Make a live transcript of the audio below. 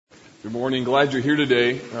Good morning. Glad you're here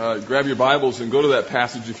today. Grab your Bibles and go to that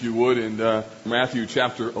passage if you would in Matthew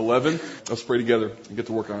chapter 11. Let's pray together and get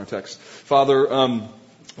to work on our text. Father,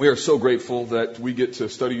 we are so grateful that we get to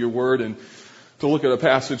study your word and to look at a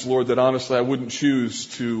passage, Lord, that honestly I wouldn't choose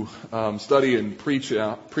to study and preach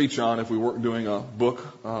on if we weren't doing a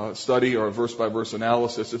book study or a verse-by-verse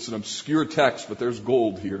analysis. It's an obscure text, but there's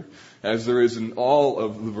gold here, as there is in all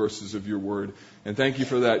of the verses of your word. And thank you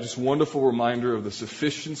for that. Just wonderful reminder of the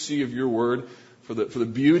sufficiency of your word, for the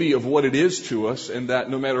beauty of what it is to us, and that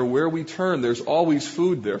no matter where we turn, there's always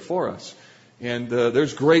food there for us. And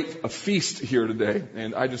there's a feast here today.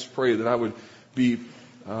 And I just pray that I would be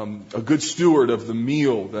a good steward of the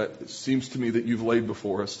meal that it seems to me that you've laid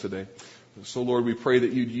before us today. So Lord, we pray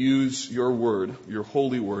that you'd use your word, your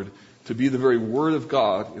holy word, to be the very word of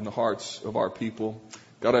God in the hearts of our people.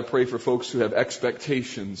 God, I pray for folks who have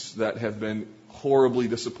expectations that have been horribly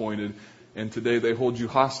disappointed, and today they hold you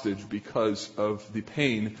hostage because of the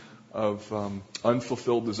pain of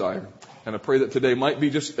unfulfilled desire. And I pray that today might be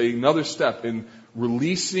just another step in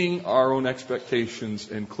releasing our own expectations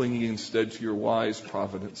and clinging instead to your wise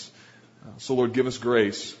providence. So Lord, give us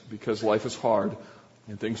grace, because life is hard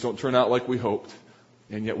and things don't turn out like we hoped,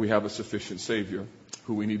 and yet we have a sufficient Savior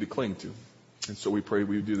who we need to cling to. And so we pray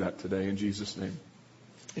we would do that today in Jesus' name.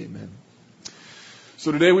 Amen.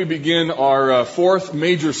 So today we begin our fourth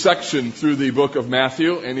major section through the book of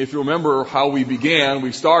Matthew. And if you remember how we began,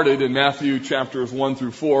 we started in Matthew chapters 1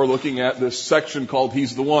 through 4 looking at this section called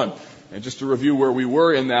He's the One. And just to review where we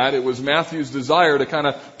were in that, it was Matthew's desire to kind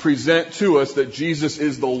of present to us that Jesus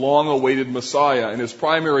is the long-awaited Messiah. And his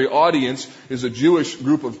primary audience is a Jewish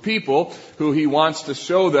group of people who he wants to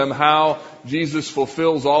show them how Jesus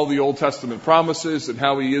fulfills all the Old Testament promises and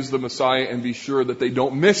how he is the Messiah, and be sure that they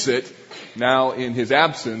don't miss it now in his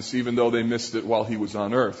absence, even though they missed it while he was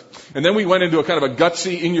on earth. And then we went into a kind of a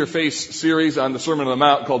gutsy, in-your-face series on the Sermon on the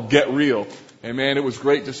Mount called Get Real. And man, it was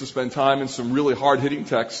great just to spend time in some really hard-hitting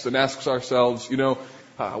texts and ask ourselves,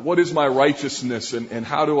 what is my righteousness, and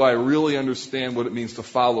how do I really understand what it means to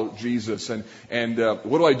follow Jesus, and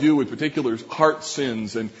what do I do with particular heart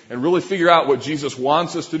sins, and really figure out what Jesus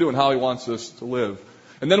wants us to do and how he wants us to live.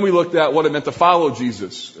 And then we looked at what it meant to follow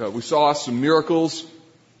Jesus. We saw some miracles,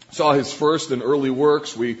 saw his first and early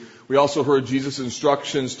works. We also heard Jesus'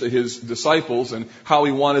 instructions to his disciples and how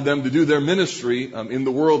he wanted them to do their ministry in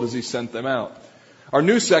the world as he sent them out. Our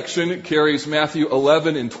new section carries Matthew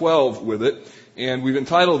 11 and 12 with it, and we've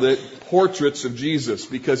entitled it Portraits of Jesus,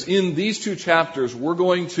 because in these two chapters we're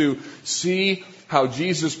going to see how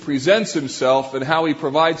Jesus presents himself and how he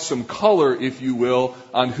provides some color, if you will,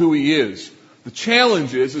 on who he is. The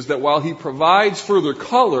challenge is that while he provides further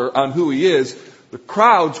color on who he is, the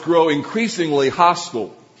crowds grow increasingly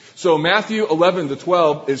hostile. So Matthew 11 to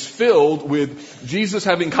 12 is filled with Jesus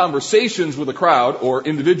having conversations with a crowd or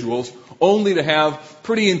individuals, only to have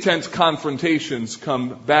pretty intense confrontations come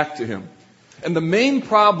back to him. And the main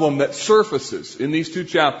problem that surfaces in these two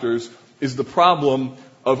chapters is the problem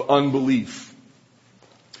of unbelief.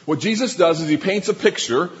 What Jesus does is he paints a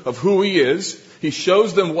picture of who he is. He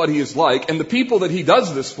shows them what he is like. And the people that he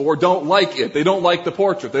does this for don't like it. They don't like the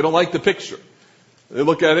portrait. They don't like the picture. They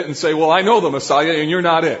look at it and say, well, I know the Messiah and you're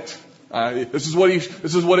not it. This is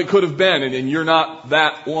what it could have been, and you're not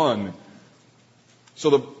that one. So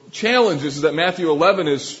the challenge is that Matthew 11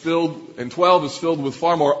 is filled, and 12 is filled with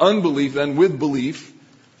far more unbelief than with belief,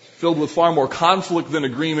 filled with far more conflict than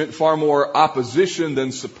agreement, far more opposition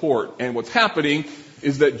than support. And what's happening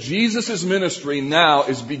is that Jesus' ministry now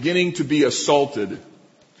is beginning to be assaulted.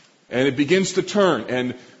 And it begins to turn.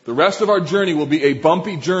 And the rest of our journey will be a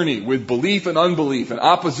bumpy journey with belief and unbelief and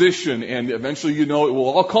opposition. And eventually, it will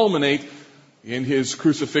all culminate in his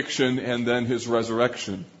crucifixion and then his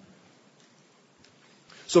resurrection.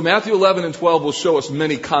 So Matthew 11 and 12 will show us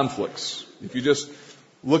many conflicts. If you just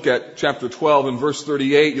look at chapter 12 and verse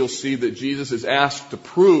 38, you'll see that Jesus is asked to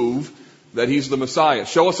prove that he's the Messiah.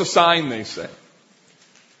 Show us a sign, they say.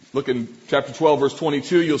 Look in chapter 12, verse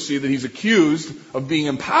 22, you'll see that he's accused of being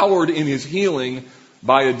empowered in his healing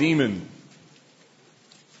by a demon.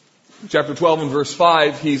 In chapter 12 and verse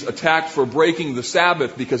 5, he's attacked for breaking the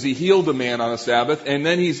Sabbath because he healed a man on a Sabbath. And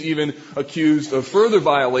then he's even accused of further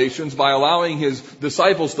violations by allowing his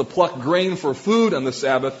disciples to pluck grain for food on the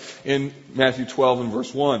Sabbath in Matthew 12 and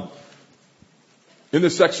verse 1. In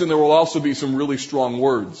this section, there will also be some really strong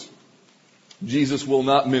words. Jesus will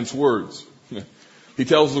not mince words. He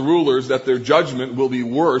tells the rulers that their judgment will be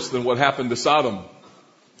worse than what happened to Sodom.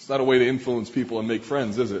 It's not a way to influence people and make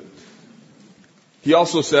friends, is it? He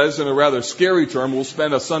also says, in a rather scary term, we'll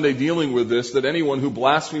spend a Sunday dealing with this, that anyone who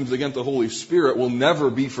blasphemes against the Holy Spirit will never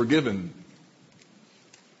be forgiven.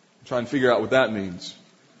 Try and figure out what that means.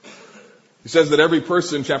 He says that every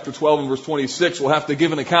person, chapter 12 and verse 26, will have to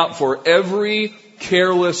give an account for every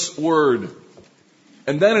careless word.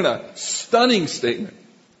 And then in a stunning statement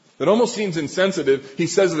that almost seems insensitive, he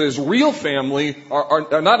says that his real family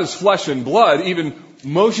are not his flesh and blood, even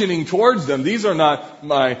motioning towards them. These are not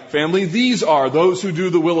my family. These are those who do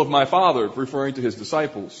the will of my Father, referring to his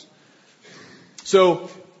disciples. So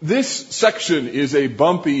this section is a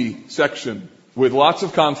bumpy section with lots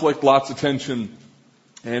of conflict, lots of tension,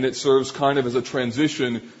 and it serves kind of as a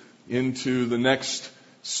transition into the next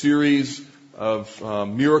series of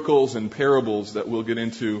miracles and parables that we'll get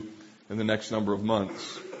into in the next number of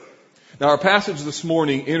months. Now, our passage this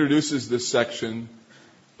morning introduces this section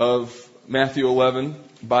of Matthew 11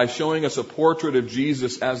 by showing us a portrait of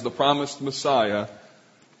Jesus as the promised Messiah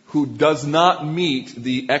who does not meet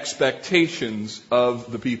the expectations of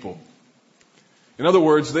the people. In other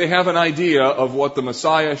words, they have an idea of what the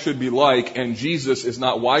Messiah should be like, and Jesus is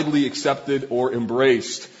not widely accepted or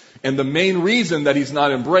embraced. And the main reason that he's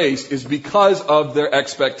not embraced is because of their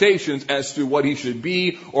expectations as to what he should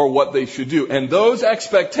be or what they should do. And those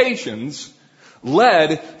expectations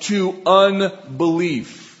led to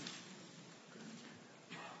unbelief.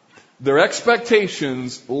 Their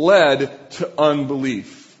expectations led to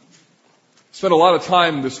unbelief. I spent a lot of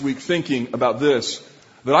time this week thinking about this,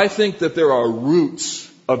 that I think that there are roots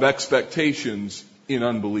of expectations in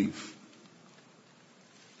unbelief.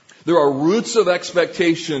 There are roots of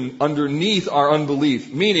expectation underneath our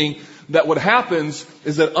unbelief, meaning that what happens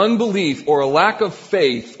is that unbelief or a lack of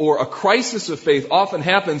faith or a crisis of faith often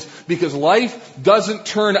happens because life doesn't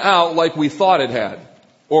turn out like we thought it had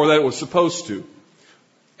or that it was supposed to.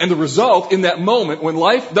 And the result in that moment, when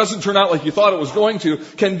life doesn't turn out like you thought it was going to,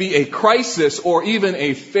 can be a crisis or even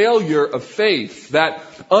a failure of faith. That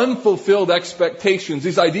unfulfilled expectations,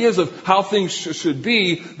 these ideas of how things should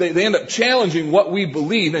be, they end up challenging what we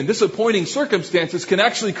believe. And disappointing circumstances can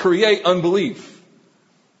actually create unbelief.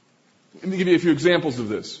 Let me give you a few examples of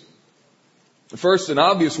this. The first and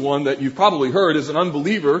obvious one that you've probably heard is an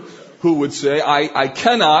unbeliever who would say,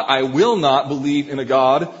 I will not believe in a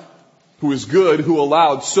God who is good, who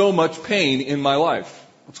allowed so much pain in my life.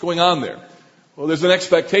 What's going on there? Well, there's an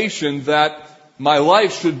expectation that my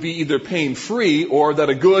life should be either pain-free or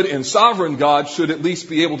that a good and sovereign God should at least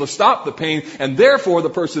be able to stop the pain. And therefore,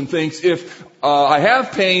 the person thinks, if I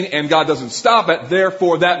have pain and God doesn't stop it,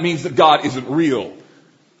 therefore that means that God isn't real.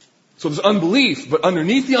 So there's unbelief, but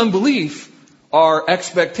underneath the unbelief are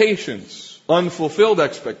expectations, unfulfilled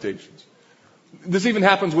expectations. This even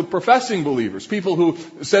happens with professing believers, people who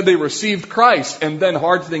said they received Christ and then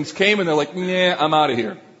hard things came and they're like, nah, I'm out of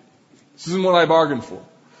here. This isn't what I bargained for.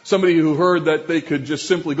 Somebody who heard that they could just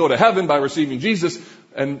simply go to heaven by receiving Jesus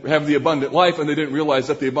and have the abundant life, and they didn't realize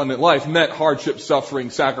that the abundant life meant hardship,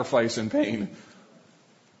 suffering, sacrifice, and pain.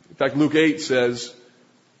 In fact, Luke 8 says,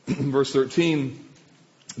 verse 13,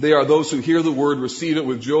 they are those who hear the word, receive it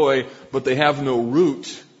with joy, but they have no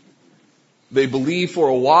root. They believe for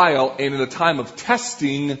a while, and in a time of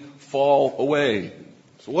testing, fall away.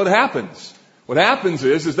 So what happens? What happens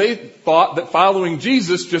is they thought that following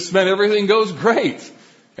Jesus just meant everything goes great.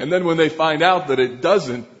 And then when they find out that it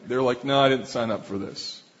doesn't, they're like, no, I didn't sign up for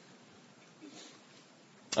this.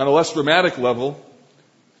 On a less dramatic level,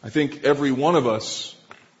 I think every one of us,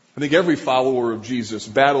 every follower of Jesus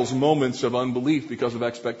battles moments of unbelief because of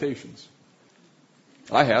expectations.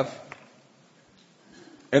 I have.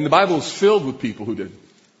 And the Bible is filled with people who did.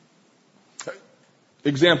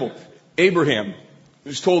 Example, Abraham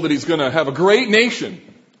is told that he's going to have a great nation.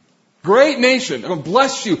 Great nation. I'm going to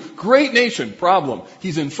bless you. Great nation. Problem,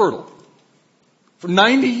 he's infertile for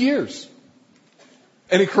 90 years.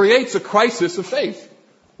 And it creates a crisis of faith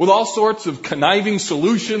with all sorts of conniving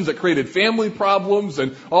solutions that created family problems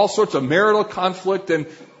and all sorts of marital conflict. And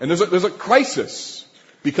there's a crisis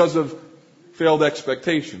because of failed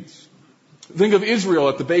expectations. Think of Israel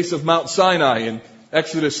at the base of Mount Sinai in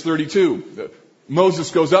Exodus 32.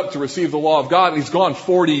 Moses goes up to receive the law of God, and he's gone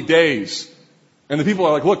 40 days. And the people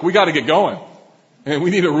are like, look, we got to get going. And we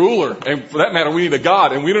need a ruler. And for that matter, we need a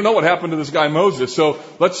God. And we don't know what happened to this guy Moses. So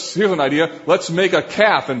here's an idea. Let's make a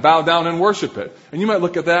calf and bow down and worship it. And you might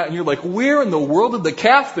look at that and you're like, where in the world did the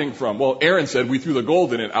calf thing from? Well, Aaron said, we threw the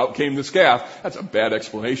gold in it. Out came this calf. That's a bad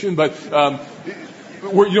explanation, but,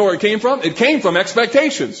 you know where it came from? It came from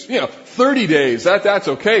expectations. 30 days, that's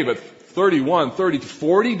okay, but 31, 30,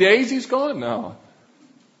 40 days he's gone? No.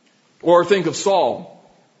 Or think of Saul.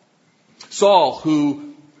 Saul,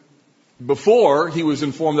 who, before he was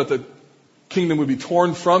informed that the kingdom would be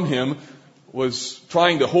torn from him, was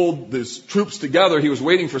trying to hold his troops together. He was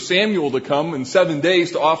waiting for Samuel to come in 7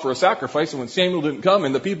 days to offer a sacrifice. And when Samuel didn't come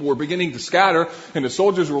and the people were beginning to scatter and the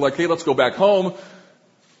soldiers were like, hey, let's go back home,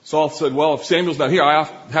 Saul said, well, if Samuel's not here, I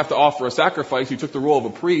have to offer a sacrifice. He took the role of a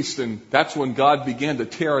priest, and that's when God began to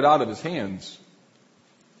tear it out of his hands.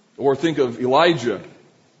 Or think of Elijah,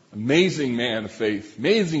 amazing man of faith,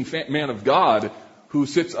 amazing man of God, who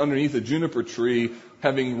sits underneath a juniper tree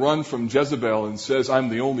having run from Jezebel and says, I'm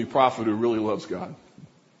the only prophet who really loves God.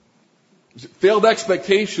 Failed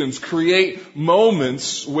expectations create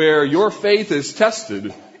moments where your faith is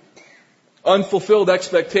tested. Unfulfilled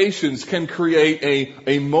expectations can create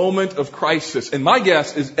a moment of crisis. And my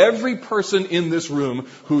guess is every person in this room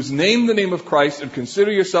who's named the name of Christ and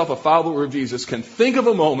consider yourself a follower of Jesus can think of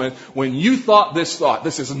a moment when you thought, this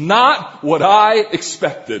is not what I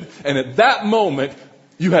expected. And at that moment,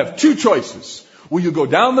 you have two choices. Will you go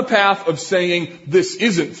down the path of saying, this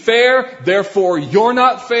isn't fair, therefore you're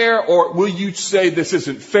not fair? Or will you say, this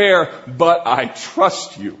isn't fair, but I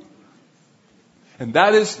trust you? And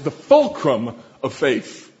that is the fulcrum of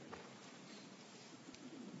faith.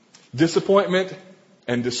 Disappointment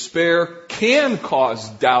and despair can cause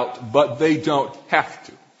doubt, but they don't have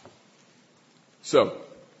to. So,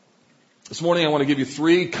 this morning I want to give you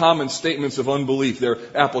 3 common statements of unbelief. They're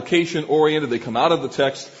application-oriented. They come out of the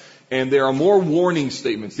text. And there are more warning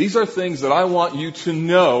statements. These are things that I want you to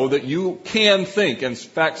know that you can think. And in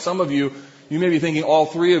fact, some of you may be thinking all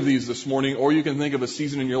 3 of these this morning, or you can think of a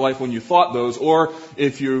season in your life when you thought those. Or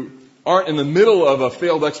if you aren't in the middle of a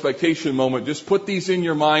failed expectation moment, just put these in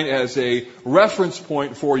your mind as a reference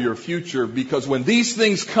point for your future. Because when these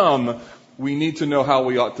things come, we need to know how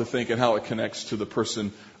we ought to think and how it connects to the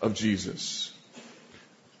person of Jesus.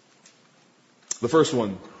 The first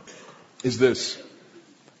one is this.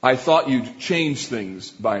 I thought you'd change things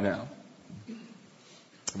by now.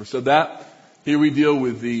 Ever said that? Here we deal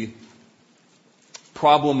with the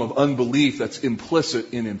problem of unbelief that's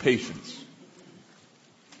implicit in impatience.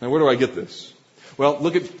 Now, where do I get this? Well,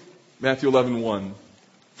 look at Matthew 11:1.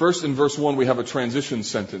 First, in verse 1, we have a transition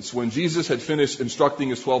sentence. When Jesus had finished instructing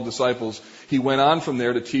his 12 disciples, he went on from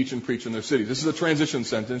there to teach and preach in their cities. This is a transition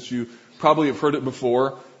sentence. You probably have heard it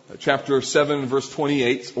before. Chapter 7, verse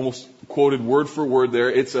 28, almost quoted word for word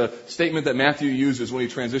there. It's a statement that Matthew uses when he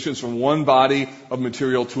transitions from one body of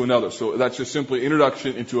material to another. So that's just simply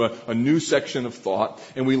introduction into a new section of thought.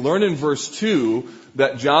 And we learn in verse 2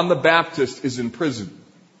 that John the Baptist is in prison.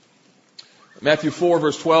 Matthew 4,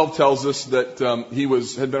 verse 12 tells us that he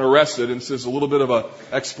had been arrested, and says a little bit of an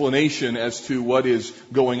explanation as to what is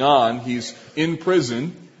going on. He's in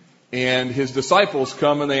prison, and his disciples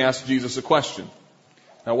come and they ask Jesus a question.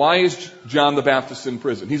 Now, why is John the Baptist in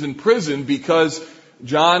prison? He's in prison because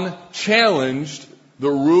John challenged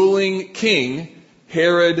the ruling king,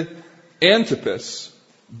 Herod Antipas,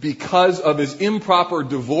 because of his improper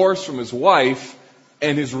divorce from his wife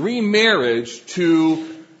and his remarriage to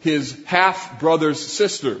his half-brother's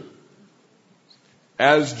sister.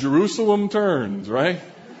 As Jerusalem turns, right?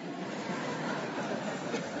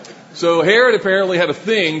 So Herod apparently had a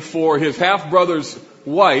thing for his half-brother's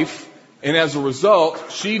wife, and as a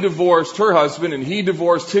result, she divorced her husband and he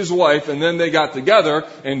divorced his wife, and then they got together,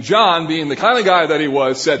 and John, being the kind of guy that he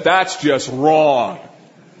was, said, that's just wrong.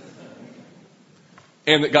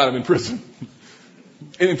 And it got him in prison.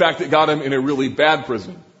 And in fact, it got him in a really bad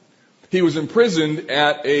prison. He was imprisoned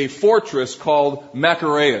at a fortress called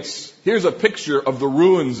Machaerus. Here's a picture of the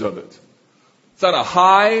ruins of it. It's on a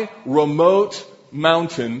high, remote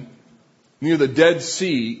mountain near the Dead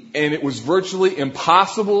Sea, and it was virtually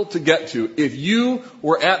impossible to get to. If you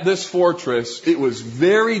were at this fortress, it was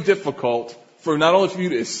very difficult for not only for you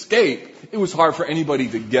to escape, it was hard for anybody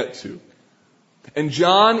to get to. And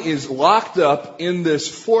John is locked up in this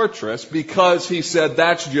fortress because he said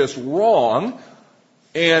that's just wrong.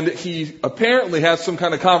 And he apparently has some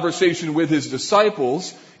kind of conversation with his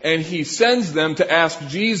disciples, and he sends them to ask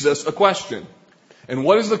Jesus a question. And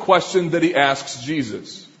what is the question that he asks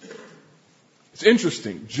Jesus? It's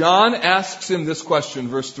interesting. John asks him this question,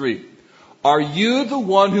 verse 3. Are you the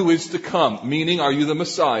one who is to come? Meaning, are you the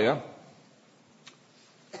Messiah?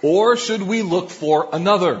 Or should we look for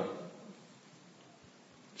another?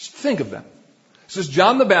 Just think of that. It says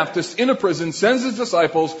John the Baptist in a prison sends his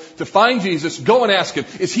disciples to find Jesus. Go and ask him,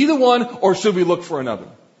 is he the one or should we look for another?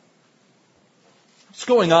 What's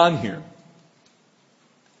going on here?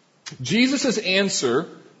 Jesus' answer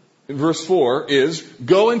in verse 4 is,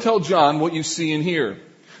 go and tell John what you see and hear.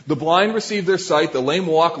 The blind receive their sight, the lame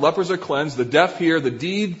walk, lepers are cleansed, the deaf hear, the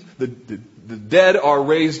the dead are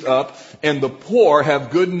raised up, and the poor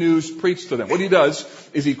have good news preached to them. What he does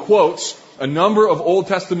is he quotes a number of Old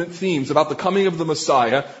Testament themes about the coming of the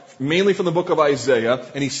Messiah, mainly from the book of Isaiah,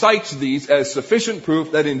 and he cites these as sufficient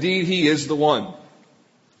proof that indeed he is the one.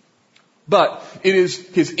 But it is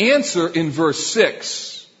his answer in verse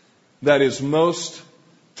 6 that is most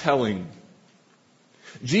telling.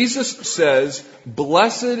 Jesus says,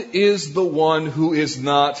 "Blessed is the one who is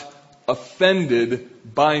not offended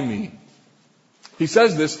by me." He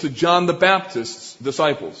says this to John the Baptist's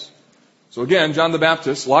disciples. So again, John the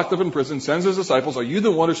Baptist, locked up in prison, sends his disciples, "Are you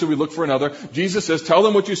the one or should we look for another?" Jesus says, "Tell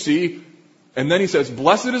them what you see." And then he says,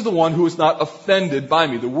 "Blessed is the one who is not offended by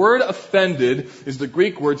me." The word offended is the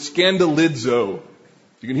Greek word scandalizo.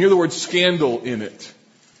 You can hear the word scandal in it.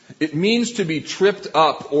 It means to be tripped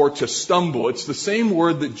up or to stumble. It's the same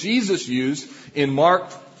word that Jesus used in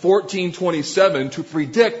Mark 14:27 to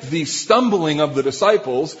predict the stumbling of the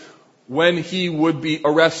disciples when he would be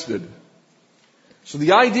arrested. So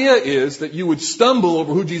the idea is that you would stumble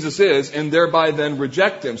over who Jesus is and thereby then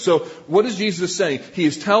reject him. So what is Jesus saying? He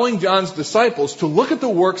is telling John's disciples to look at the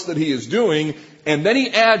works that he is doing, and then he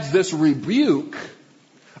adds this rebuke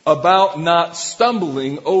about not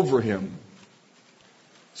stumbling over him.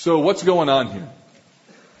 So what's going on here?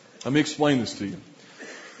 Let me explain this to you.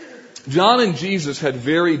 John and Jesus had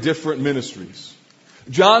very different ministries.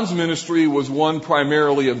 John's ministry was one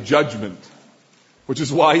primarily of judgment, which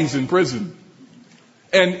is why he's in prison.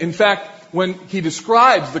 And in fact, when he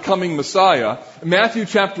describes the coming Messiah, in Matthew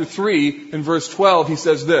chapter 3 and verse 12, he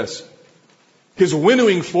says this: "His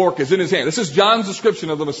winnowing fork is in his hand." This is John's description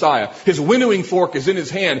of the Messiah. "His winnowing fork is in his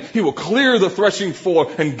hand. He will clear the threshing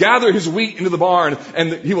floor and gather his wheat into the barn,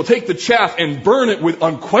 and he will take the chaff and burn it with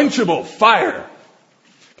unquenchable fire."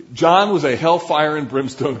 John was a hellfire and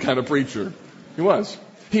brimstone kind of preacher. He was.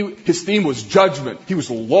 His theme was judgment. He was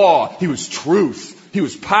law. He was truth. He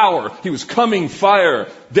was power. He was coming fire.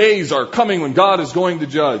 Days are coming when God is going to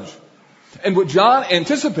judge. And what John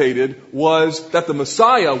anticipated was that the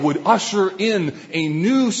Messiah would usher in a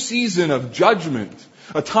new season of judgment,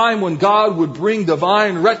 a time when God would bring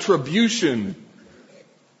divine retribution.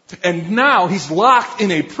 And now he's locked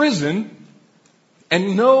in a prison,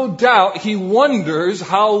 and no doubt he wonders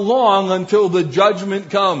how long until the judgment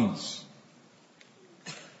comes.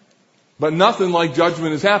 But nothing like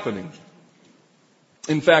judgment is happening.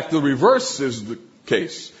 In fact, the reverse is the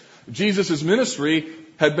case. Jesus' ministry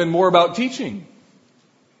had been more about teaching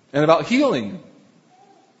and about healing,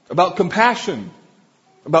 about compassion,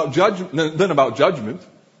 than about judgment.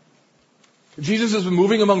 Jesus has been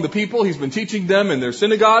moving among the people. He's been teaching them in their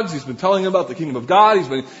synagogues. He's been telling them about the kingdom of God. He's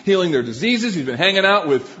been healing their diseases. He's been hanging out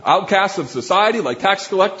with outcasts of society like tax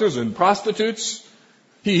collectors and prostitutes.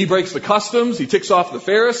 He breaks the customs. He ticks off the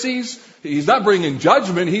Pharisees. He's not bringing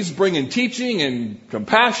judgment. He's bringing teaching and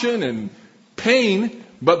compassion and pain,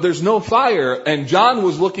 but there's no fire. And John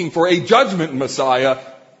was looking for a judgment Messiah,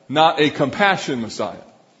 not a compassion Messiah.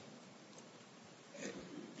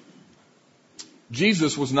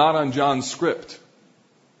 Jesus was not on John's script.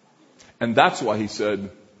 And that's why he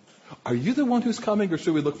said, "Are you the one who's coming, or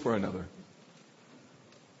should we look for another?"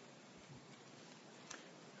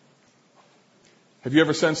 Have you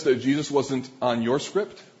ever sensed that Jesus wasn't on your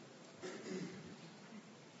script?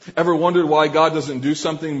 Ever wondered why God doesn't do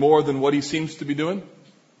something more than what he seems to be doing?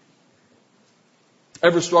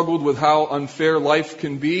 Ever struggled with how unfair life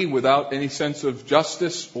can be without any sense of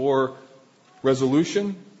justice or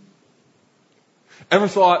resolution? Ever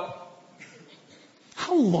thought,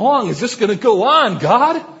 how long is this going to go on,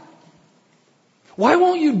 God? Why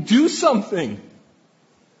won't you do something?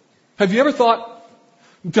 Have you ever thought,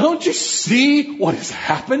 don't you see what is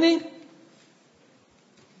happening?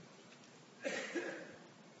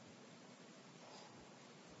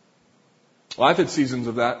 Well, I've had seasons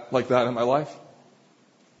of that, like that in my life.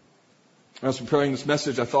 When I was preparing this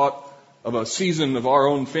message, I thought of a season of our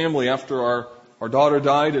own family after our daughter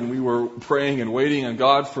died, and we were praying and waiting on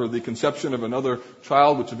God for the conception of another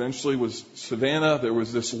child, which eventually was Savannah. There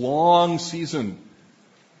was this long season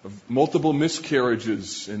of multiple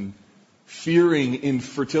miscarriages and fearing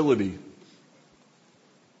infertility.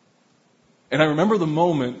 And I remember the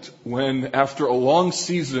moment when, after a long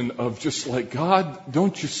season of just like, God,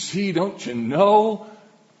 don't you see, don't you know?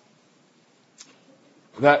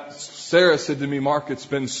 That Sarah said to me, Mark, it's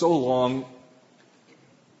been so long.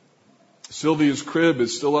 Sylvia's crib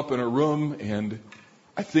is still up in her room, and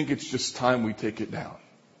I think it's just time we take it down.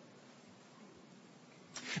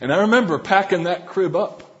 And I remember packing that crib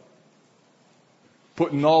up,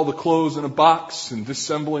 putting all the clothes in a box and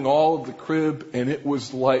disassembling all of the crib, and it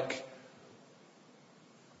was like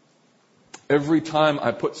every time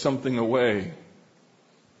I put something away,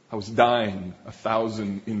 I was dying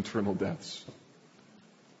 1,000 internal deaths.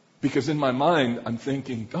 Because in my mind, I'm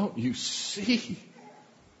thinking, don't you see?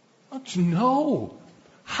 Don't you know?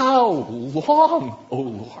 How long, O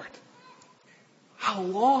Lord? How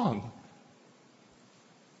long?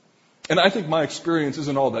 And I think my experience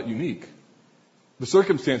isn't all that unique. The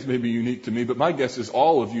circumstance may be unique to me, but my guess is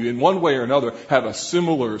all of you, in one way or another, have a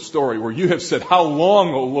similar story where you have said, how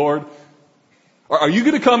long, O Lord? Are you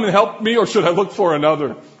going to come and help me, or should I look for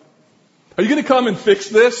another? Are you going to come and fix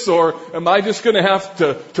this, or am I just going to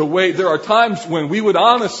have to wait? There are times when we would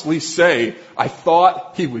honestly say, I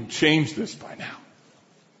thought he would change this by now.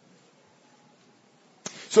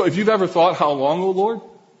 So if you've ever thought, how long, O Lord?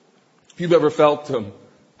 If you've ever felt,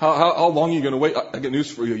 how long are you going to wait? I got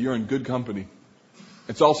news for you. You're in good company.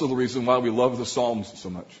 It's also the reason why we love the Psalms so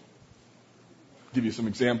much. I'll give you some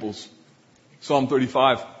examples. Psalm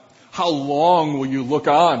 35. How long will you look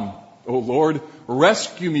on, O Lord?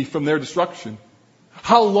 Rescue me from their destruction.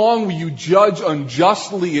 How long will you judge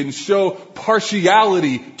unjustly and show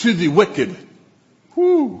partiality to the wicked?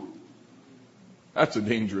 Whew. That's a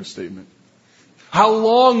dangerous statement. How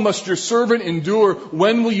long must your servant endure?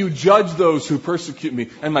 When will you judge those who persecute me?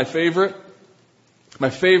 And my favorite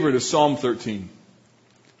is Psalm 13.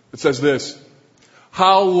 It says this,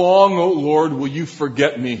 how long, O Lord, will you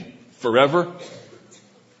forget me? Forever?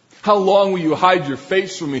 How long will you hide your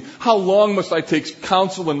face from me? How long must I take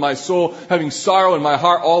counsel in my soul, having sorrow in my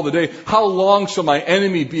heart all the day? How long shall my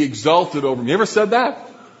enemy be exalted over me? You ever said that?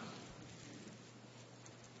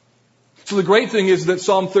 So the great thing is that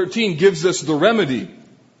Psalm 13 gives us the remedy.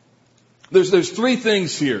 There's three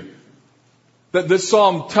things here that this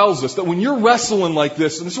psalm tells us, that when you're wrestling like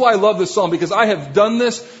this, and this is why I love this psalm, because I have done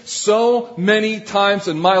this so many times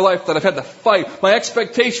in my life that I've had to fight. My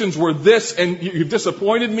expectations were this, and you've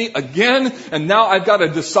disappointed me again, and now I've got to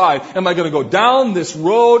decide, am I going to go down this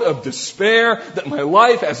road of despair that my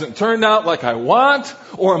life hasn't turned out like I want,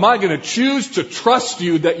 or am I going to choose to trust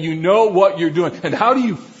you that you know what you're doing? And how do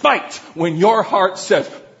you fight when your heart says,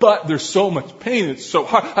 but there's so much pain, it's so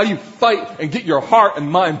hard. How do you fight and get your heart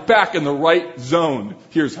and mind back in the right zone?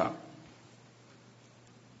 Here's how.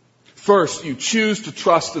 First, you choose to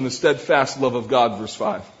trust in the steadfast love of God, verse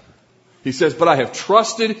 5. He says, but I have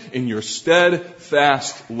trusted in your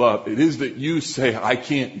steadfast love. It is that you say, I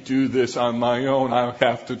can't do this on my own. I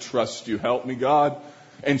have to trust you. Help me, God.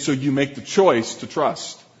 And so you make the choice to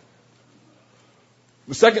trust.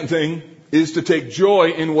 The second thing is to take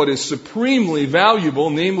joy in what is supremely valuable,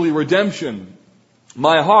 namely redemption.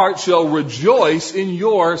 My heart shall rejoice in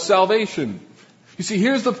your salvation. You see,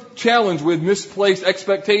 here's the challenge with misplaced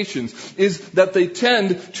expectations, is that they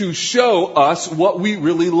tend to show us what we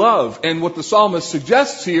really love. And what the psalmist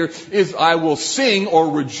suggests here is, I will sing,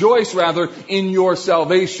 or rejoice rather, in your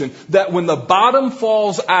salvation. That when the bottom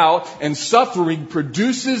falls out and suffering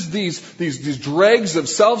produces these dregs of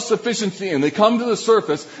self-sufficiency and they come to the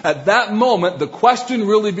surface, at that moment the question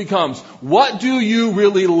really becomes, what do you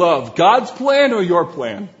really love? God's plan or your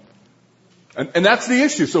plan? And that's the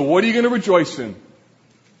issue. So what are you going to rejoice in?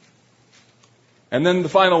 And then the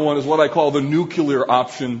final one is what I call the nuclear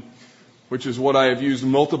option, which is what I have used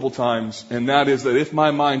multiple times. And that is that if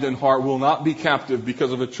my mind and heart will not be captive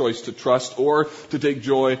because of a choice to trust or to take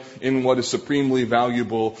joy in what is supremely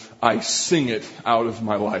valuable, I sing it out of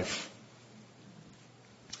my life.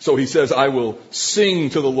 So he says, I will sing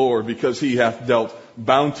to the Lord because he hath dealt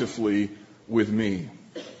bountifully with me.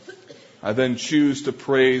 I then choose to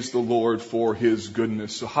praise the Lord for his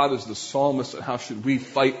goodness. So how does the psalmist, how should we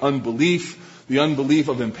fight unbelief? The unbelief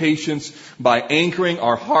of impatience, by anchoring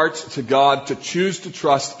our hearts to God, to choose to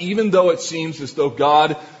trust, even though it seems as though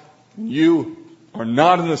God and you are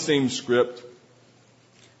not in the same script,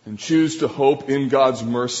 and choose to hope in God's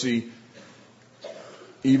mercy,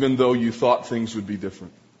 even though you thought things would be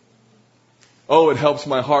different. Oh, it helps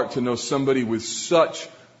my heart to know somebody with such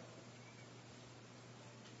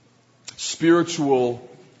spiritual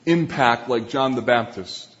impact like John the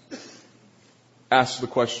Baptist. Ask the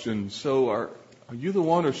question, so are you the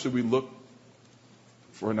one, or should we look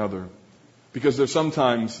for another? Because there's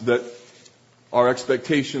sometimes that our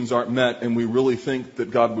expectations aren't met and we really think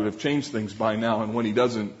that God would have changed things by now, and when he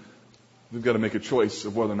doesn't, we've got to make a choice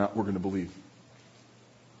of whether or not we're going to believe.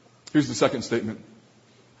 Here's the second statement.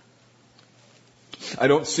 I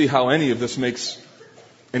don't see how any of this makes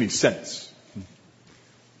any sense.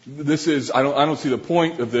 I don't see the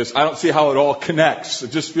point of this. I don't see how it all connects.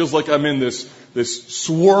 It just feels like I'm in this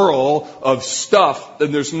swirl of stuff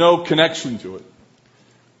and there's no connection to it.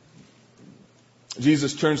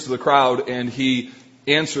 Jesus turns to the crowd and he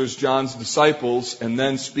answers John's disciples and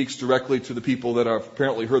then speaks directly to the people that have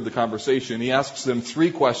apparently heard the conversation. He asks them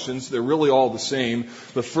 3 questions. They're really all the same.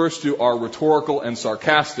 The first 2 are rhetorical and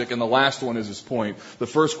sarcastic, and the last one is his point. The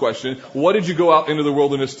first question, what did you go out into the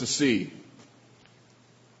wilderness to see?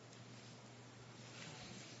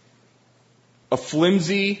 A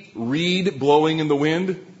flimsy reed blowing in the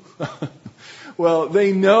wind? Well,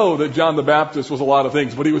 they know that John the Baptist was a lot of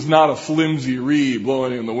things, but he was not a flimsy reed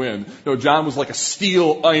blowing in the wind. No, John was like a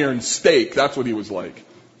steel iron stake. That's what he was like.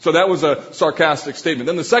 So that was a sarcastic statement.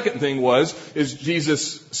 Then the second thing is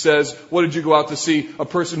Jesus says, what did you go out to see? A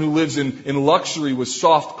person who lives in luxury with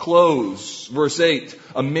soft clothes. Verse 8,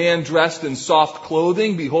 a man dressed in soft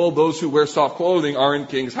clothing. Behold, those who wear soft clothing are in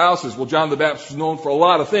king's houses. Well, John the Baptist was known for a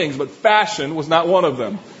lot of things, but fashion was not one of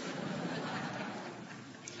them.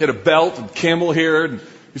 He had a belt and camel hair, and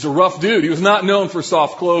he's a rough dude. He was not known for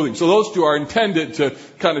soft clothing. So those 2 are intended to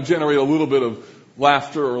kind of generate a little bit of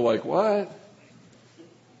laughter or like, what?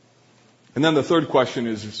 And then the third question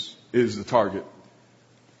is the target.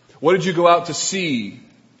 What did you go out to see?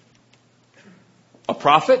 A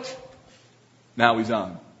prophet? Now he's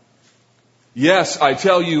on. Yes, I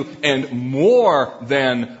tell you, and more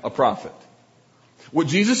than a prophet. What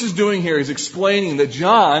Jesus is doing here is explaining that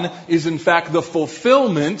John is in fact the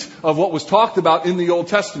fulfillment of what was talked about in the Old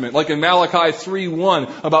Testament, like in Malachi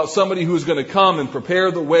 3:1, about somebody who is going to come and prepare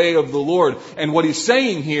the way of the Lord. And what he's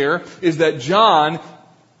saying here is that John,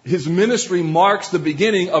 his ministry marks the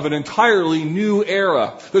beginning of an entirely new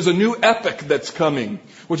era. There's a new epoch that's coming,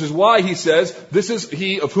 which is why he says, this is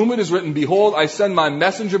he of whom it is written, behold, I send my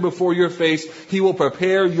messenger before your face. He will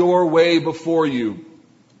prepare your way before you.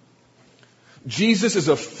 Jesus is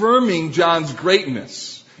affirming John's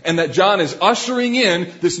greatness, and that John is ushering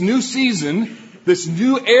in this new season, this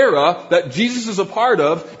new era that Jesus is a part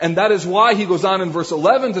of, and that is why he goes on in verse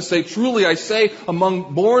 11 to say, truly I say,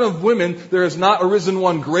 among born of women, there has not arisen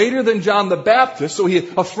one greater than John the Baptist. So he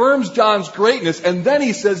affirms John's greatness, and then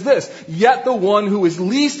he says this, yet the one who is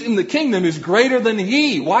least in the kingdom is greater than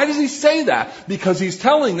he. Why does he say that? Because he's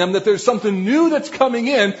telling them that there's something new that's coming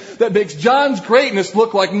in that makes John's greatness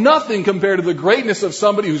look like nothing compared to the greatness of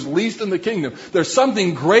somebody who's least in the kingdom. There's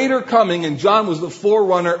something greater coming, and John was the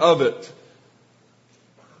forerunner of it.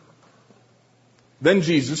 Then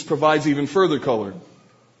Jesus provides even further color.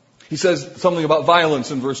 He says something about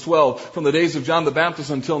violence in verse 12. From the days of John the Baptist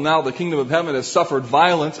until now, the kingdom of heaven has suffered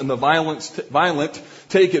violence, and the violent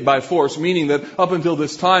take it by force. Meaning that up until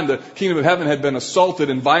this time, the kingdom of heaven had been assaulted,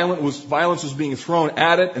 and violence was being thrown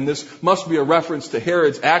at it. And this must be a reference to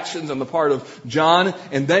Herod's actions on the part of John.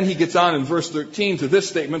 And then he gets on in verse 13 to this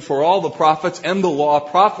statement, for all the prophets and the law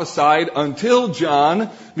prophesied until John,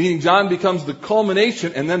 meaning John becomes the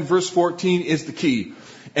culmination. And then verse 14 is the key.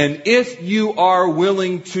 And if you are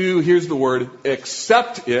willing to, here's the word,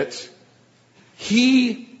 accept it,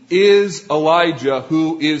 he is Elijah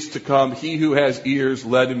who is to come. He who has ears,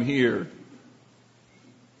 let him hear.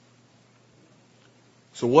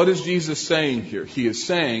 So what is Jesus saying here? He is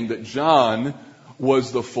saying that John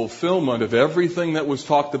was the fulfillment of everything that was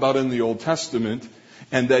talked about in the Old Testament,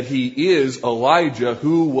 and that he is Elijah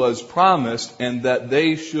who was promised, and that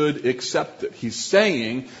they should accept it. He's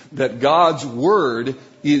saying that God's word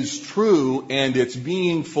is true, and it's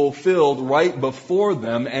being fulfilled right before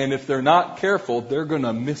them, and if they're not careful, they're going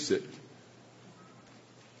to miss it.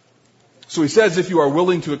 So he says, if you are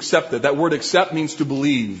willing to accept it. That word accept means to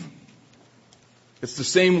believe. It's the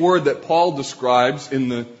same word that Paul describes in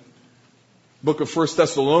the book of 1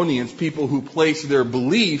 Thessalonians, people who place their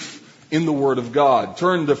belief in the Word of God.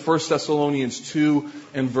 Turn to 1 Thessalonians 2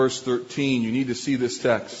 and verse 13. You need to see this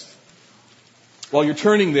text. While you're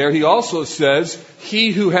turning there, he also says,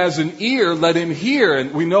 he who has an ear, let him hear.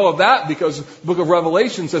 And we know of that because the book of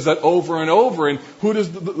Revelation says that over and over. And who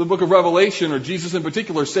does the book of Revelation, or Jesus in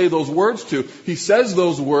particular, say those words to? He says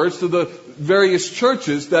those words to the various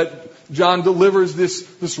churches that John delivers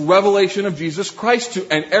this revelation of Jesus Christ to.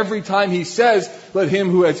 And every time he says, let him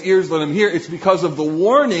who has ears, let him hear, it's because of the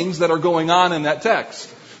warnings that are going on in that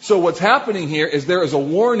text. So what's happening here is there is a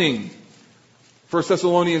warning. 1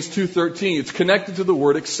 Thessalonians 2:13, it's connected to the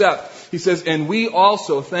word accept. He says, and we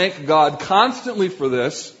also thank God constantly for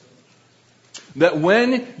this, that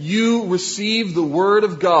when you receive the word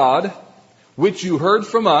of God, which you heard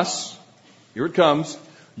from us, here it comes,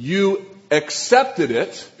 you accepted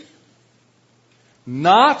it,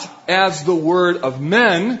 not as the word of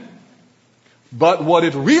men, but what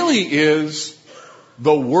it really is,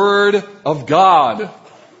 the word of God,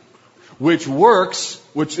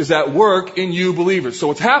 which is at work in you believers. So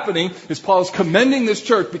what's happening is Paul is commending this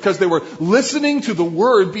church because they were listening to the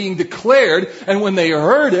word being declared, and when they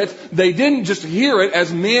heard it, they didn't just hear it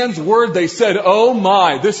as man's word. They said, "Oh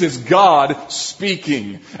my, this is God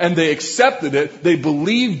speaking." And they accepted it, they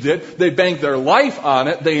believed it, they banked their life on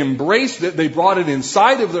it, they embraced it, they brought it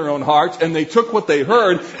inside of their own hearts, and they took what they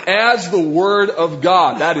heard as the word of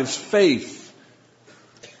God. That is faith.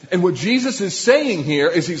 And what Jesus is saying here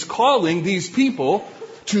is he's calling these people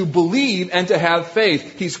to believe and to have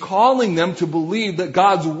faith. He's calling them to believe that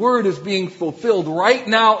God's word is being fulfilled right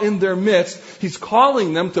now in their midst. He's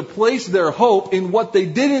calling them to place their hope in what they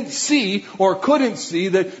didn't see or couldn't see,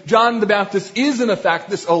 that John the Baptist is in effect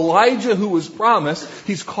this Elijah who was promised.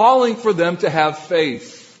 He's calling for them to have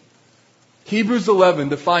faith. Hebrews 11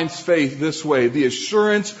 defines faith this way: the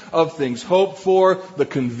assurance of things hoped for, the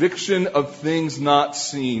conviction of things not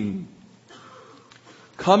seen.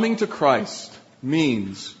 Coming to Christ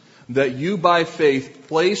means that you by faith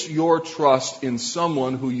place your trust in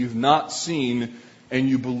someone who you've not seen, and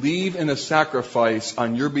you believe in a sacrifice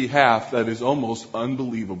on your behalf that is almost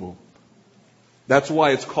unbelievable. That's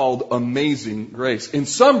why it's called amazing grace. In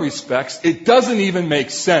some respects, it doesn't even make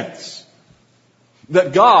sense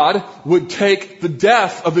that God would take the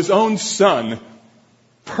death of his own son,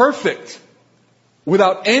 perfect,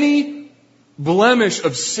 without any blemish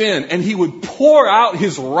of sin, and he would pour out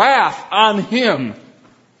his wrath on him,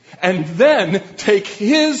 and then take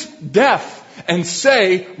his death and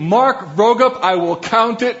say, "Mark Vroegop, I will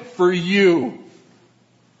count it for you."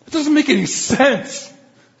 It doesn't make any sense.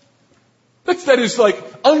 That is like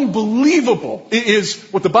unbelievable. It is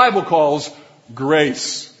what the Bible calls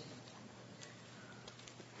grace.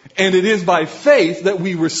 And it is by faith that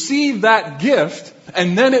we receive that gift,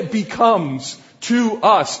 and then it becomes to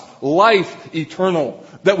us life eternal.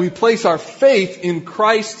 That we place our faith in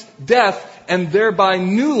Christ's death, and thereby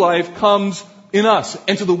new life comes in us.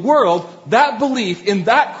 And to the world, that belief in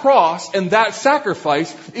that cross and that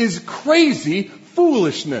sacrifice is crazy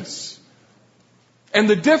foolishness. And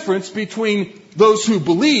the difference between those who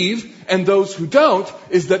believe and those who don't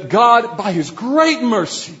is that God, by his great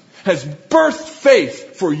mercy, has birthed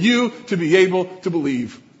faith for you to be able to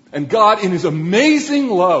believe. And God, in his amazing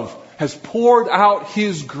love, has poured out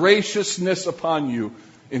his graciousness upon you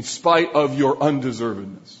in spite of your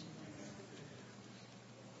undeservedness.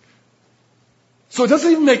 So it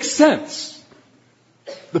doesn't even make sense.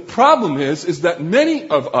 The problem is that many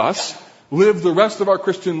of us live the rest of our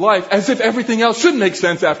Christian life as if everything else should make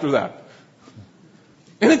sense after that.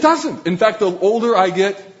 And it doesn't. In fact, the older I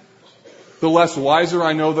get, the less wiser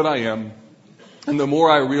I know that I am. And the more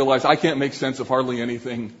I realize I can't make sense of hardly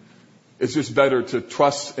anything. It's just better to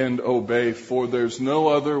trust and obey, for there's no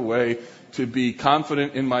other way to be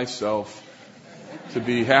confident in myself, to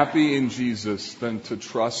be happy in Jesus, than to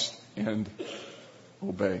trust and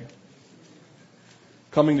obey.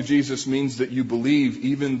 Coming to Jesus means that you believe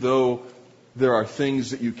even though there are things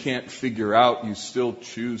that you can't figure out, you still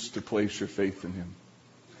choose to place your faith in him.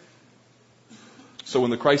 So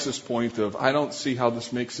when the crisis point of, I don't see how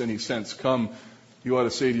this makes any sense, come, you ought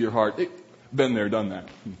to say to your heart, been there, done that.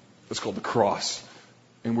 That's called the cross.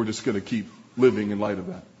 And we're just going to keep living in light of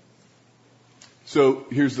that. So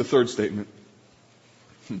here's the third statement.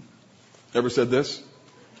 Ever said this?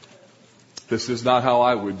 This is not how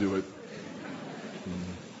I would do it.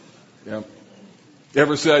 Yeah.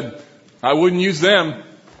 Ever said, I wouldn't use them?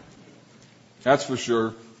 That's for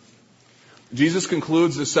sure. Jesus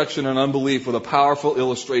concludes this section on unbelief with a powerful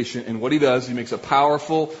illustration. And what he does, he makes a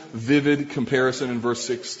powerful, vivid comparison in verse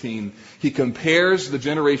 16. He compares the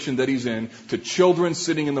generation that he's in to children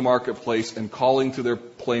sitting in the marketplace and calling to their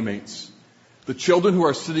playmates. The children who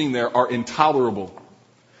are sitting there are intolerable.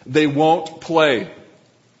 They won't play.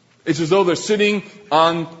 It's as though they're sitting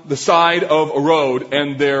on the side of a road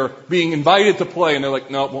and they're being invited to play, and they're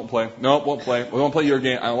like, no, won't play. No, won't play. We won't play your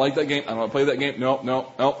game. I don't like that game. I don't want to play that game.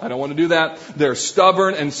 No, I don't want to do that. They're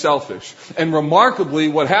stubborn and selfish. And remarkably,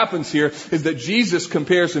 what happens here is that Jesus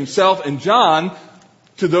compares himself and John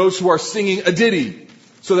to those who are singing a ditty.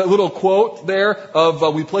 So that little quote there of,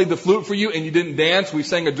 we played the flute for you and you didn't dance. We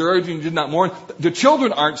sang a dirge and you did not mourn. The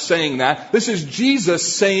children aren't saying that. This is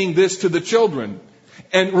Jesus saying this to the children.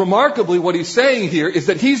 And remarkably, what he's saying here is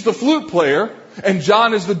that he's the flute player and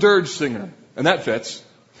John is the dirge singer. And that fits.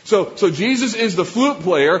 So Jesus is the flute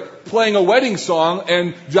player playing a wedding song,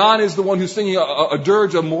 and John is the one who's singing a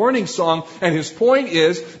dirge, a mourning song. And his point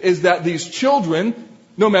is that these children,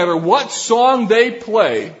 no matter what song they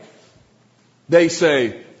play, they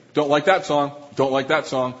say, don't like that song, don't like that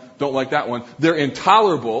song, don't like that one. They're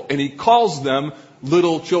intolerable, and he calls them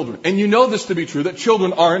little children. And you know this to be true, that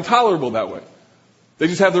children are intolerable that way. They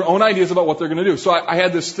just have their own ideas about what they're going to do. So I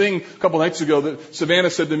had this thing a couple nights ago that Savannah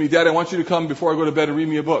said to me, Dad, I want you to come before I go to bed and read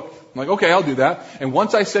me a book. I'm like, okay, I'll do that. And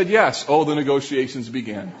once I said yes, the negotiations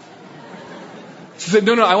began. She said,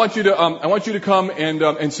 no, I want you to come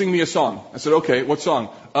and sing me a song. I said, okay, what song?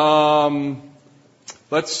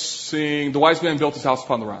 Let's sing The Wise Man Built His House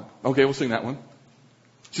Upon the Rock. Okay, we'll sing that one.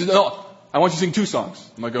 She said, no, I want you to sing 2 songs.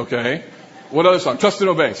 I'm like, okay. What other song? Trust and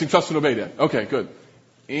Obey. Sing Trust and Obey, Dad. Okay, good.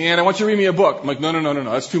 And I want you to read me a book. I'm like, no,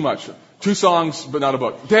 that's too much. 2 songs, but not a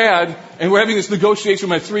book. Dad, and we're having this negotiation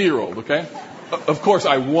with my 3-year-old, okay? Of course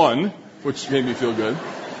I won, which made me feel good.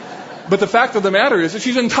 But the fact of the matter is that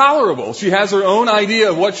she's intolerable. She has her own idea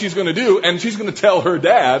of what she's going to do, and she's going to tell her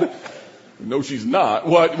dad, no, she's not,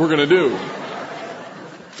 what we're going to do.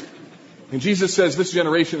 And Jesus says this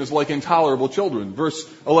generation is like intolerable children. Verse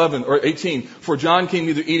 11 or 18, for John came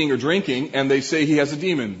neither eating or drinking, and they say he has a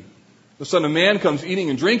demon. The Son of Man comes eating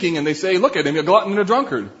and drinking, and they say, look at him, a glutton and a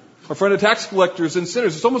drunkard, a friend of tax collectors and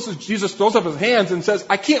sinners. It's almost as Jesus throws up his hands and says,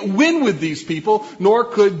 I can't win with these people, nor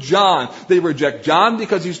could John. They reject John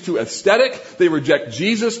because he's too aesthetic. They reject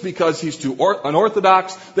Jesus because he's too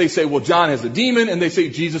unorthodox. They say, well, John has a demon, and they say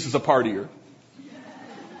Jesus is a partier.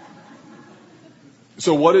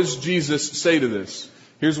 So what does Jesus say to this?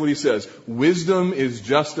 Here's what he says. Wisdom is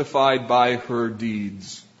justified by her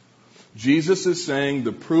deeds. Jesus is saying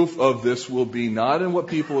the proof of this will be not in what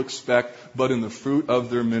people expect, but in the fruit of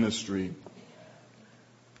their ministry.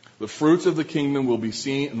 The fruits of the kingdom will be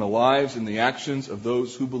seen in the lives and the actions of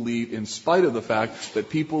those who believe, in spite of the fact that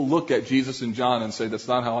people look at Jesus and John and say, that's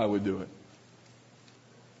not how I would do it.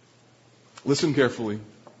 Listen carefully.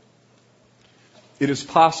 It is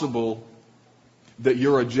possible that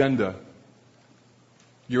your agenda,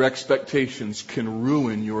 your expectations can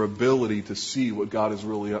ruin your ability to see what God is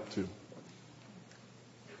really up to.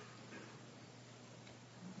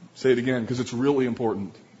 Say it again, because it's really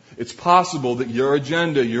important. It's possible that your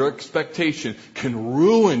agenda, your expectation can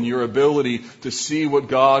ruin your ability to see what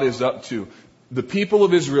God is up to. The people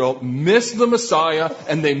of Israel missed the Messiah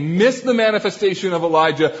and they missed the manifestation of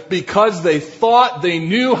Elijah because they thought they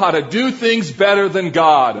knew how to do things better than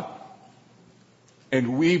God.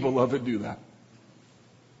 And we, beloved, do that.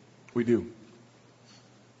 We do.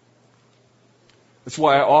 That's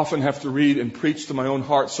why I often have to read and preach to my own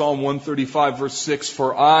heart Psalm 135 verse 6.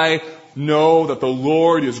 For I know that the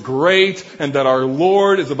Lord is great and that our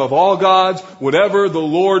Lord is above all gods. Whatever the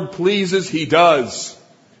Lord pleases, He does.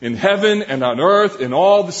 In heaven and on earth, in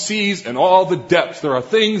all the seas and all the depths. There are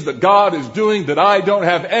things that God is doing that I don't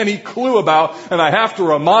have any clue about. And I have to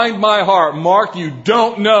remind my heart, Mark, you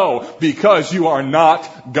don't know because you are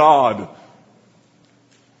not God.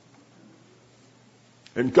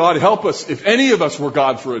 And God help us if any of us were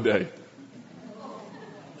God for a day.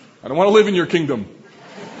 I don't want to live in your kingdom.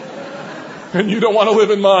 And you don't want to live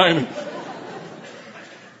in mine.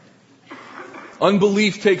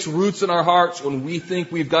 Unbelief takes roots in our hearts when we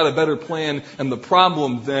think we've got a better plan. And the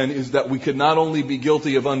problem then is that we could not only be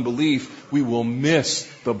guilty of unbelief, we will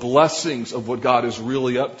miss the blessings of what God is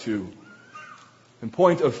really up to. In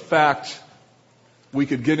point of fact, we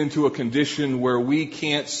could get into a condition where we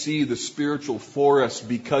can't see the spiritual forest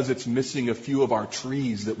because it's missing a few of our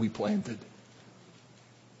trees that we planted.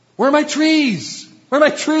 Where are my trees? Where are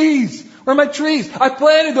my trees? Where are my trees? I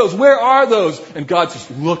planted those. Where are those? And God says,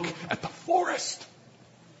 look at the forest.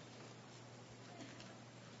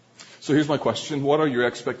 So here's my question. What are your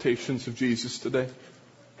expectations of Jesus today?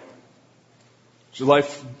 Has your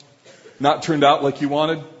life not turned out like you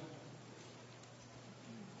wanted?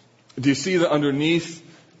 Do you see that underneath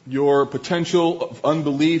your potential of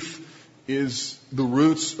unbelief is the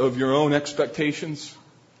roots of your own expectations?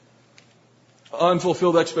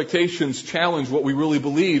 Unfulfilled expectations challenge what we really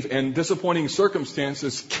believe, and disappointing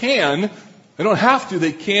circumstances they don't have to,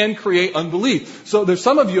 they can create unbelief. So there's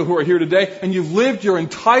some of you who are here today and you've lived your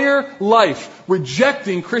entire life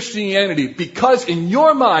rejecting Christianity because in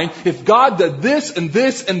your mind, if God did this and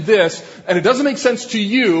this and this, and it doesn't make sense to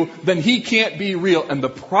you, then He can't be real. And the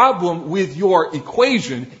problem with your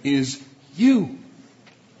equation is you.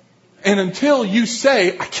 And until you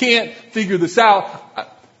say, I can't figure this out,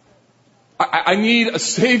 I need a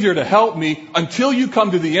Savior to help me, until you come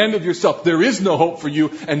to the end of yourself, there is no hope for you,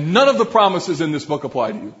 and none of the promises in this book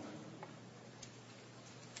apply to you.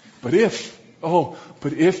 But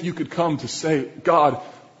if you could come to say, God,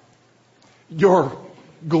 your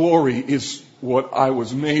glory is what I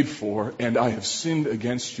was made for, and I have sinned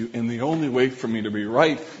against you, and the only way for me to be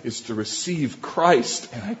right is to receive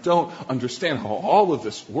Christ. And I don't understand how all of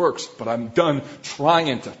this works, but I'm done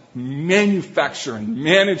trying to manufacture and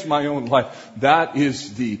manage my own life. That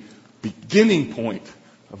is the beginning point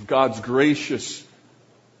of God's gracious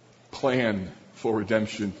plan for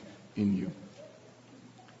redemption in you.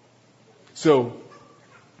 So,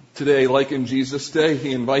 today, like in Jesus' day,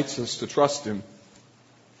 He invites us to trust Him,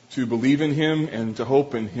 to believe in Him and to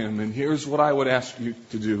hope in Him. And here's what I would ask you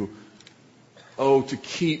to do. To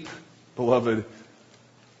keep, beloved,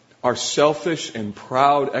 our selfish and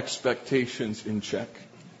proud expectations in check,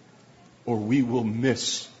 or we will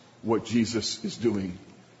miss what Jesus is doing,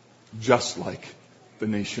 just like the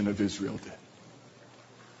nation of Israel did.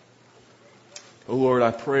 Lord,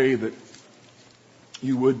 I pray that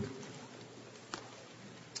You would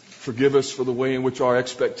forgive us for the way in which our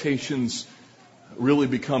expectations really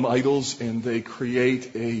become idols, and they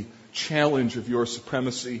create a challenge of Your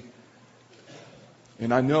supremacy.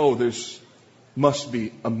 And I know there's must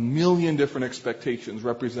be a million different expectations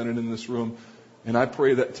represented in this room. And I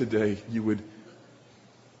pray that today You would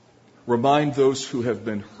remind those who have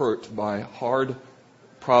been hurt by hard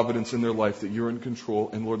providence in their life that You're in control.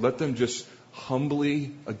 And Lord, let them just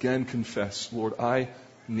humbly again confess, Lord, I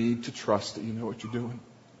need to trust that You know what You're doing.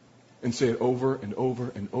 And say it over and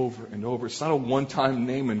over and over and over. It's not a one-time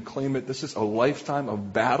name and claim it. This is a lifetime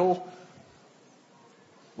of battle.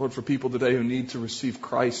 Lord, for people today who need to receive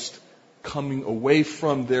Christ, coming away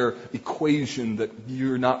from their equation that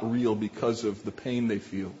You're not real because of the pain they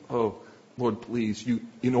feel. Lord, please,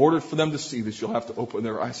 in order for them to see this, You'll have to open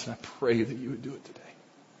their eyes, and I pray that You would do it today.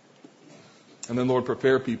 And then, Lord,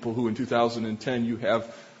 prepare people who in 2010 You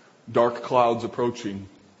have dark clouds approaching.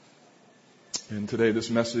 And today this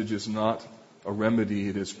message is not a remedy,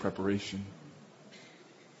 it is preparation.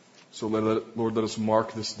 So Lord, let us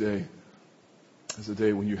mark this day as a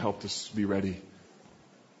day when You helped us be ready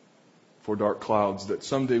for dark clouds that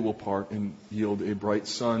someday will part and yield a bright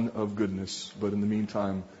sun of goodness. But in the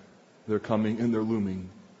meantime, they're coming and they're looming,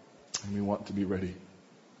 and we want to be ready.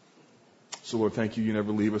 So Lord, thank You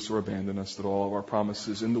never leave us or abandon us, that all of our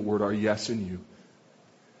promises in the Word are yes in You.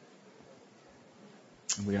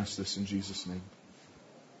 And we ask this in Jesus' name.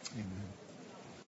 Amen.